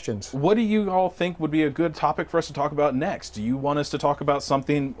suggestions. What do you all think would be a good topic for us to talk about next? Do you want us to talk about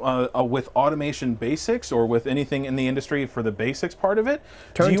something with automation basics or with anything in the industry for the basics part of it?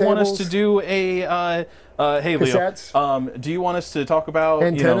 Do you want us to do a hey, cassettes? Leo, do you want us to talk about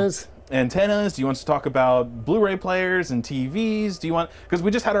antennas? Antennas? Do you want us to talk about Blu-ray players and TVs? Do you want, because we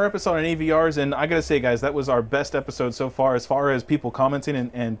just had our episode on AVRs, and I gotta say, guys, that was our best episode so far as people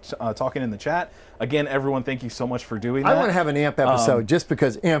commenting and talking in the chat. Again, everyone, thank you so much for doing that. I want to have an amp episode just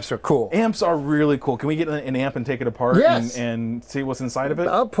because amps are cool. Amps are really cool. Can we get an amp and take it apart and see what's inside of it?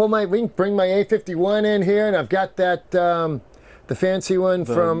 I'll we can bring my A51 in here, and I've got that the fancy one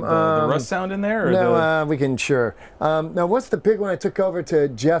from the Rust sound in there? Or no, we can now, what's the big one I took over to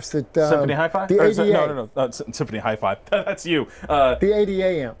Jeff's? Symphony Hi-Fi? The ADA. No, Symphony Hi-Fi. That's you. The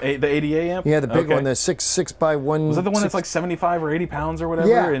ADA amp. The ADA amp? Yeah, the big one, the 6x1. Was that the one that's like 75 or 80 pounds or whatever?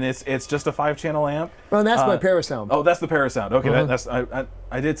 Yeah. And it's just a 5-channel amp? Well, that's my Parasound. Oh, that's the Parasound. Okay, that's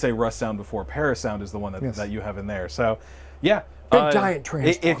I did say Rust sound before. Parasound is the one that you have in there. So, yeah. Big giant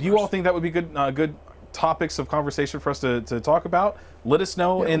transformers. If you all think that would be good topics of conversation for us to talk about, let us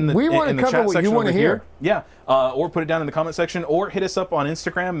know in the chat section over here. Yeah, or put it down in the comment section, or hit us up on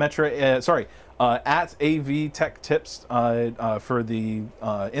Instagram, Metra, at AV Tech Tips for the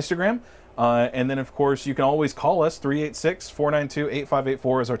Instagram. And then, of course, you can always call us,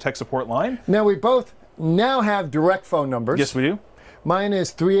 386-492-8584 is our tech support line. Now, we both now have direct phone numbers. Yes, we do. Mine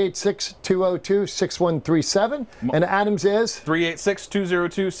is 386-202-6137, and Adam's is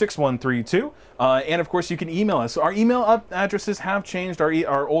 386-202-6132. And of course, you can email us. Our email addresses have changed.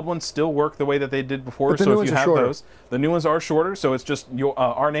 Our old ones still work the way that they did before. So if you have those, the new ones are shorter. So it's just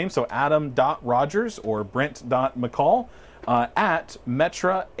our name. So Adam.Rogers or Brent.McCall at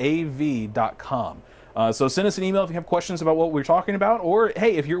metraav.com. So send us an email if you have questions about what we're talking about, or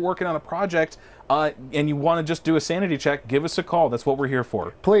hey, if you're working on a project and you want to just do a sanity check, give us a call. That's what we're here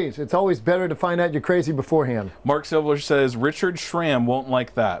for. Please, it's always better to find out you're crazy beforehand. Mark Silver says Richard Schramm won't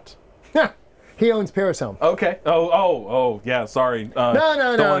like that. He owns Parasound. Okay. Oh, yeah. Sorry.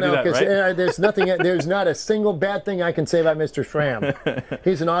 No. Because there's nothing. There's not a single bad thing I can say about Mr. Schramm.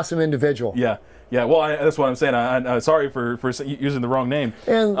 He's an awesome individual. Yeah. Yeah, well, that's what I'm saying. I'm sorry for using the wrong name.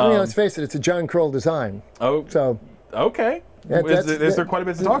 And let's face it, it's a John Kroll design. Oh, so okay. Is there quite a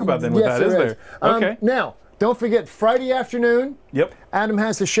bit to talk about then with that? Is there? Okay. Now, don't forget Friday afternoon. Yep. Adam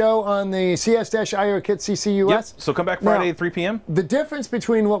has a show on the CS-IR Kit CCUS. Yep. So come back Friday at 3 p.m. The difference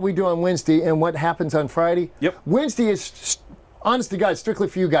between what we do on Wednesday and what happens on Friday. Yep. Wednesday is, honest to God, strictly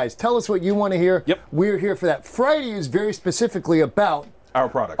for you guys. Tell us what you want to hear. Yep. We're here for that. Friday is very specifically about our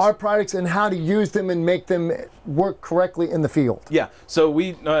products. Our products and how to use them and make them work correctly in the field. Yeah. So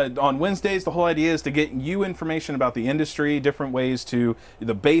we on Wednesdays, the whole idea is to get you information about the industry, different ways to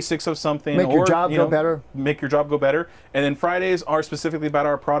the basics of something, make your job go better. Make your job go better. And then Fridays are specifically about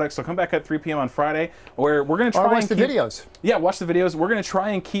our products. So come back at 3 p.m. on Friday, where we're going to try and watch the videos. Yeah, watch the videos. We're going to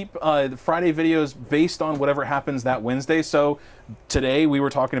try and keep the Friday videos based on whatever happens that Wednesday. So today we were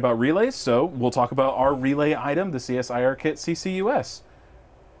talking about relays, so we'll talk about our relay item, the CS-IR Kit CCUS.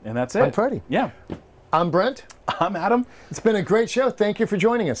 And that's it. On Friday. Yeah. I'm Brent. I'm Adam. It's been a great show. Thank you for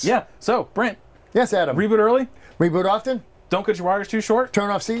joining us. Yeah. So, Brent. Yes, Adam. Reboot early. Reboot often. Don't cut your wires too short. Turn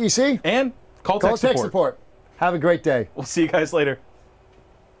off CEC. And call tech support. support. Have a great day. We'll see you guys later.